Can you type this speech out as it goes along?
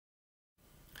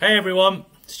Hey everyone,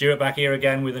 Stuart back here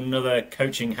again with another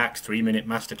Coaching Hacks 3-minute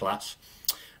masterclass.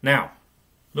 Now,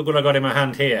 look what I got in my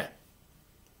hand here.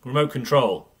 Remote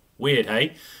control. Weird,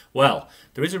 hey? Well,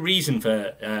 there is a reason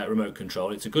for remote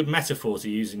control. It's a good metaphor to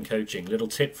use in coaching. Little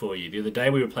tip for you. The other day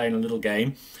we were playing a little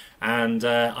game and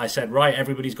I said, right,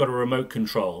 everybody's got a remote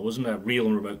control. It wasn't a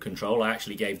real remote control. I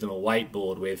actually gave them a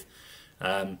whiteboard with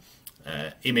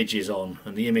images on,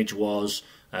 and the image was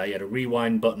you had a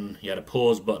rewind button, you had a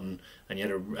pause button, and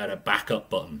you had a backup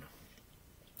button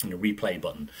and a replay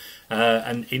button.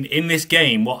 And in this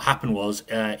game, what happened was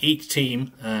each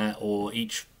team or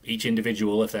each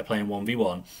individual, if they're playing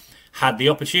 1v1, had the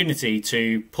opportunity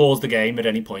to pause the game at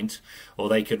any point, or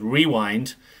they could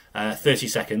rewind 30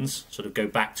 seconds, sort of go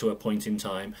back to a point in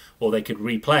time, or they could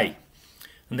replay.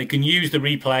 And they can use the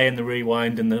replay and the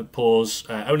rewind and the pause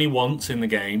only once in the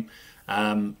game.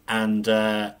 And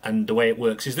the way it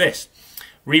works is this.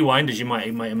 Rewind, as you might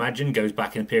imagine, goes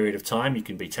back in a period of time. You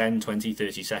can be 10, 20,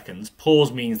 30 seconds.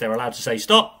 Pause means they're allowed to say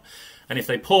stop. And if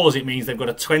they pause, it means they've got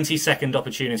a 20-second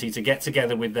opportunity to get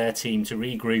together with their team to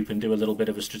regroup and do a little bit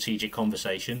of a strategic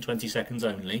conversation, 20 seconds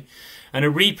only. And a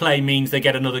replay means they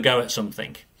get another go at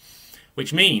something.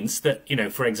 Which means that, you know,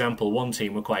 for example, one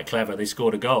team were quite clever. They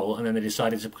scored a goal and then they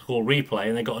decided to call replay,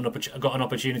 and they got an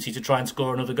opportunity to try and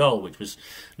score another goal, which was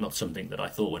not something that I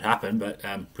thought would happen, but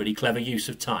pretty clever use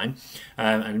of time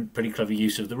and pretty clever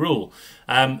use of the rule.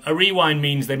 A rewind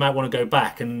means they might want to go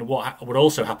back, and what would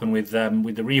also happen with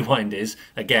the rewind is,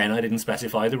 again, I didn't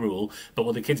specify the rule, but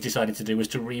what the kids decided to do was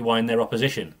to rewind their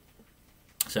opposition.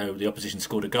 So the opposition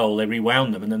scored a goal, they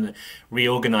rewound them, and then they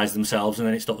reorganised themselves, and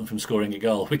then it stopped them from scoring a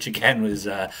goal, which again was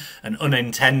an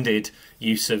unintended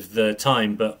use of the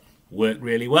time, but worked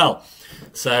really well.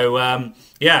 So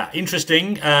yeah,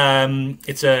 interesting.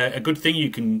 It's a good thing. You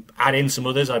can add in some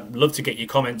others. I'd love to get your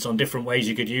comments on different ways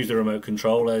you could use the remote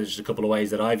control. There's a couple of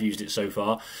ways that I've used it so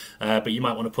far, but you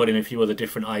might want to put in a few other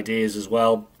different ideas as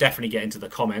well. Definitely get into the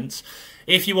comments.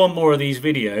 If you want more of these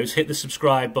videos, hit the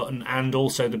subscribe button and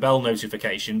also the bell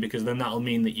notification, because then that'll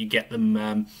mean that you get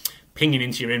them pinging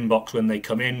into your inbox when they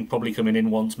come in, probably coming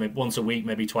in once a week,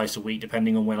 maybe twice a week,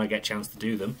 depending on when I get a chance to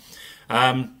do them.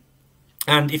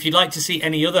 And if you'd like to see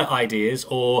any other ideas,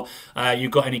 or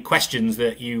you've got any questions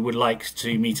that you would like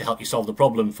me to help you solve the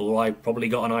problem for, I've probably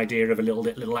got an idea of a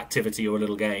little activity or a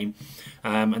little game,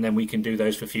 and then we can do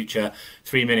those for future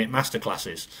 3-minute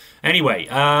masterclasses. Anyway,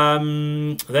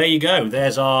 there you go.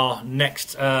 There's our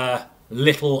next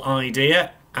little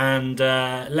idea, and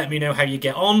let me know how you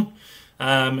get on.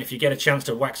 If you get a chance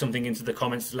to whack something into the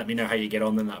comments to let me know how you get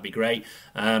on, then that'd be great.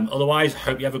 Otherwise,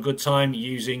 hope you have a good time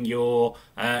using your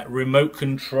remote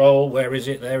control. Where is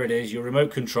it? There it is. Your remote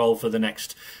control for the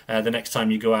next time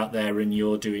you go out there and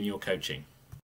you're doing your coaching.